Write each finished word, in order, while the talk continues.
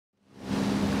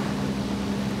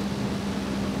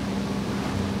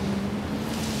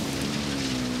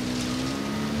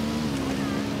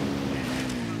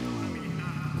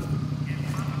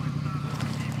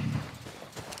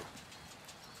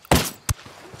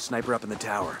Sniper up in the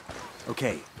tower.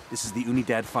 Okay, this is the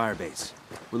Unidad firebase.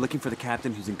 We're looking for the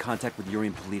captain who's in contact with Yuri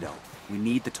and Polito. We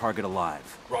need the target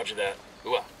alive. Roger that.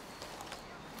 Ooh.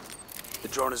 The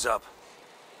drone is up.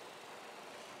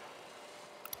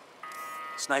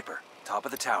 Sniper, top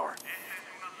of the tower.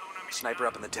 Sniper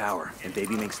up in the tower, and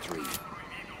baby makes 3.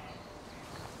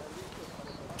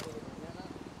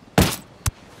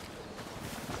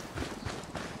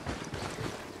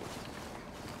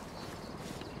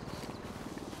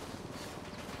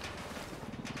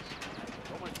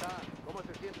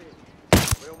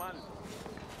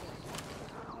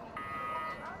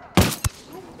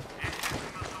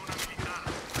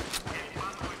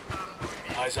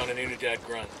 Eyes on an Unidad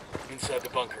grunt, inside the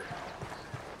bunker.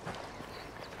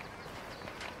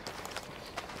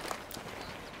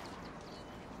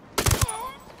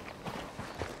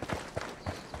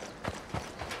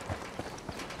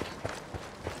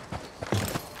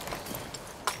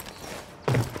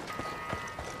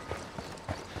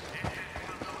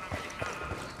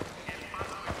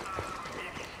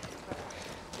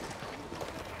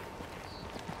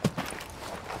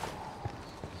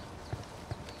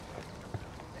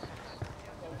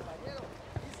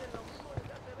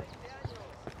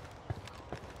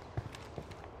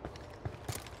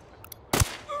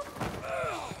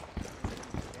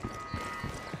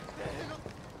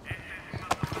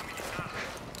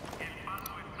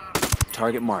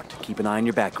 Target marked. Keep an eye on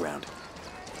your background.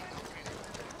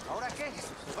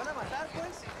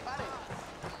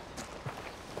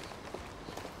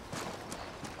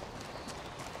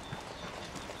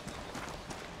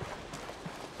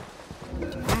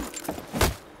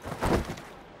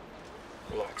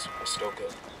 Relax, we're still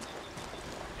good.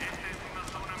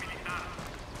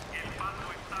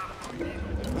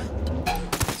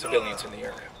 Civilians in the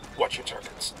area. Watch your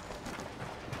targets.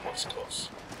 That was close.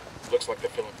 Looks like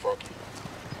they're feeling froggy.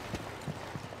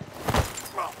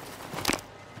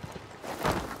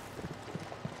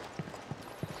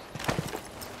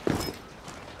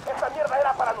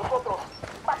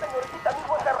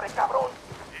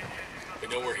 They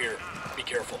know we're here. Be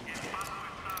careful.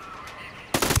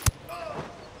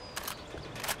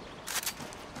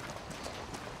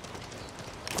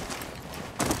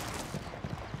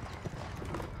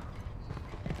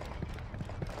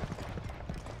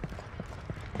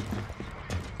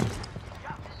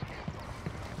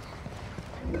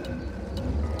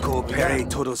 Coopere,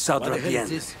 todo saldrá bien.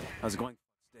 How's it going?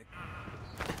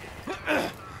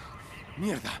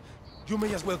 Mierda. You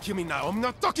may as well kill me now. I'm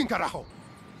not talking, carajo!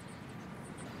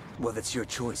 Well, that's your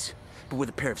choice. But with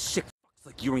a pair of sick fucks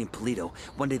like Yuri and Polito,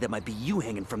 one day that might be you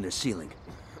hanging from their ceiling.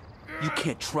 You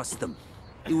can't trust them.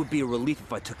 It would be a relief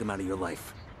if I took them out of your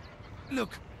life.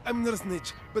 Look, I'm not a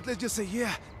snitch, but let's just say,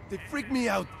 yeah, they freak me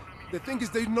out. The thing is,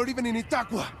 they're not even in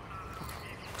Itaqua.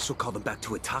 So call them back to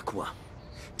Itaqua.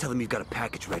 Tell them you've got a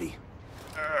package ready.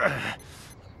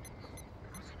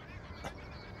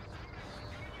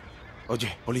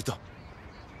 Oye, Polito.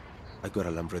 I got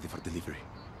a lamb ready for delivery.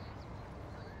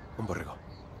 Un borrego.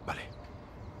 Vale.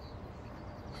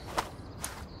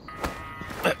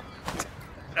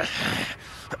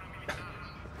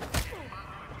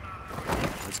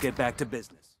 Let's get back to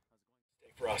business.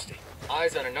 Stay frosty.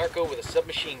 Eyes on a narco with a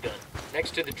submachine gun,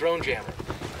 next to the drone jammer.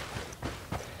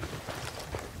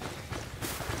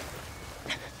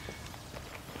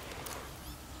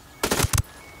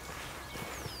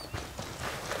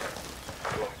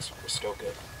 Relax, we're still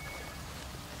good.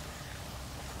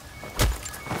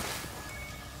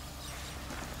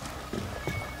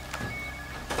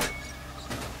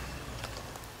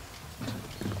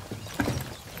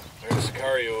 There's a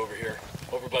Sicario over here,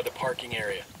 over by the parking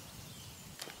area.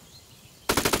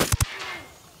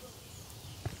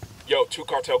 Yo, 2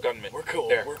 cartel gunmen. We're cool.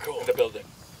 There, we're cool. In the building.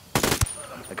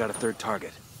 I got a 3rd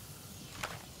target.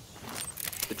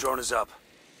 The drone is up.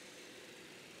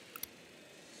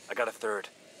 I got a 3rd.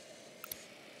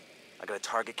 I got a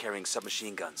target carrying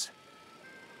submachine guns.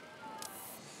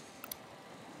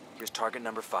 Here's target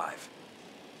number 5.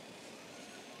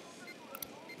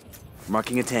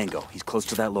 Marking a tango. He's close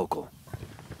to that local.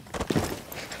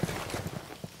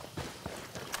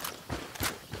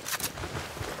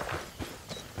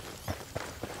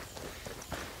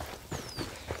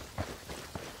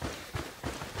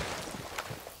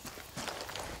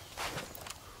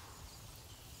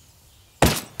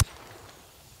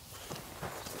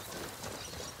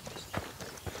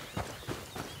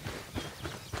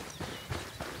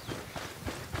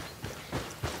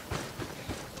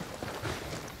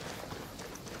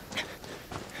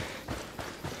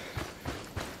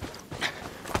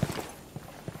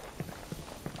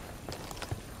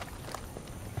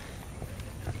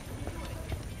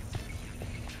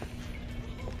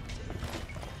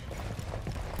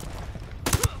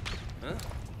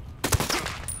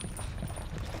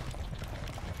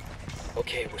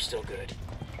 still good.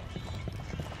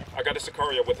 I got a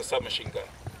Sicario with a submachine gun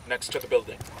next to the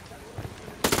building.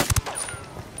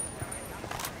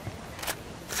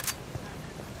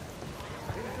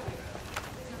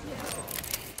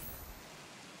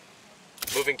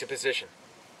 Moving to position.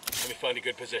 Let me find a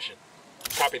good position.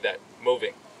 Copy that.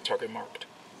 Moving. Target marked.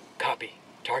 Copy.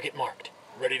 Target marked.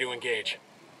 Ready to engage.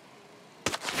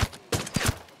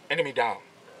 Enemy down.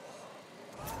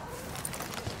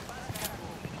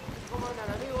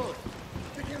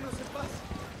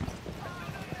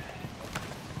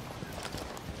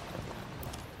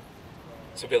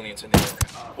 Civilians in the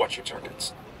area. Watch your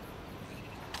targets.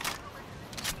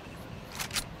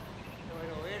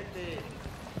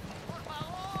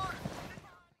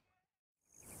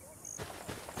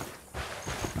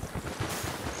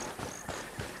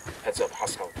 Heads up,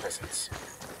 hostile presence.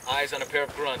 Eyes on a pair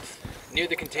of grunts. Near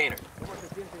the container.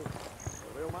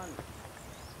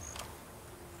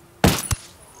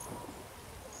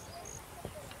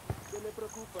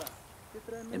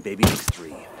 And baby makes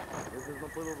 3.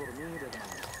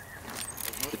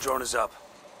 The drone is up.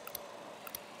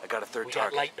 I got a third We got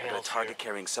target. light I got a panels target here.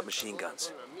 carrying submachine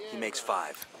guns. He makes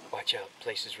 5. Watch out.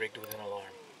 Place is rigged with an alarm.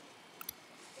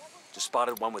 Just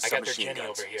spotted one with I got their submachine Jenny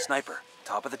guns. over here. Sniper,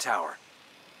 top of the tower.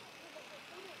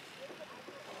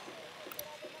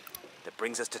 That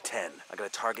brings us to 10. I got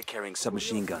a target carrying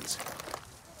submachine guns.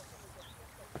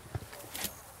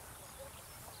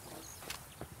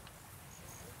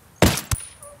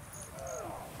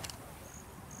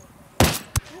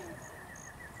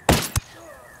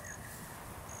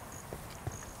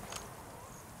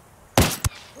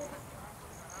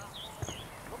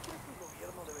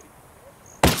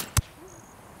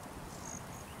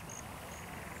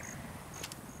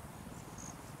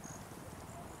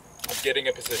 Getting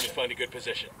a position. Find a good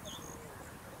position.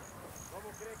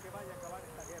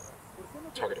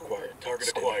 Target acquired. Target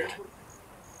acquired.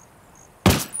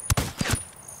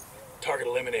 Target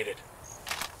eliminated.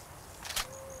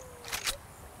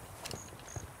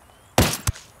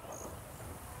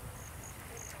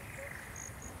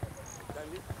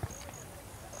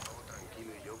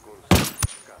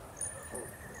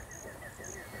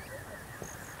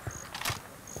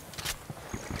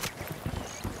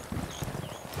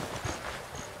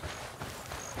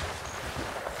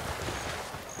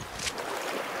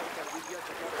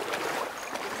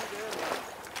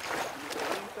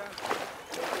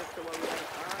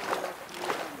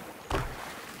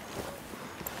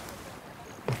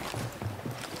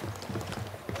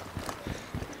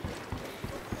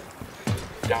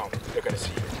 Down. They're gonna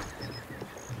see you.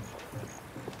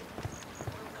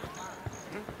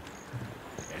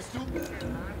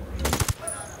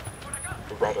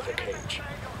 We're out of the cage.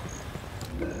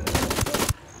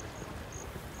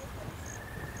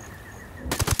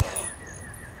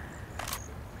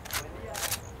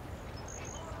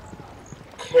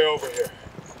 Clear over here.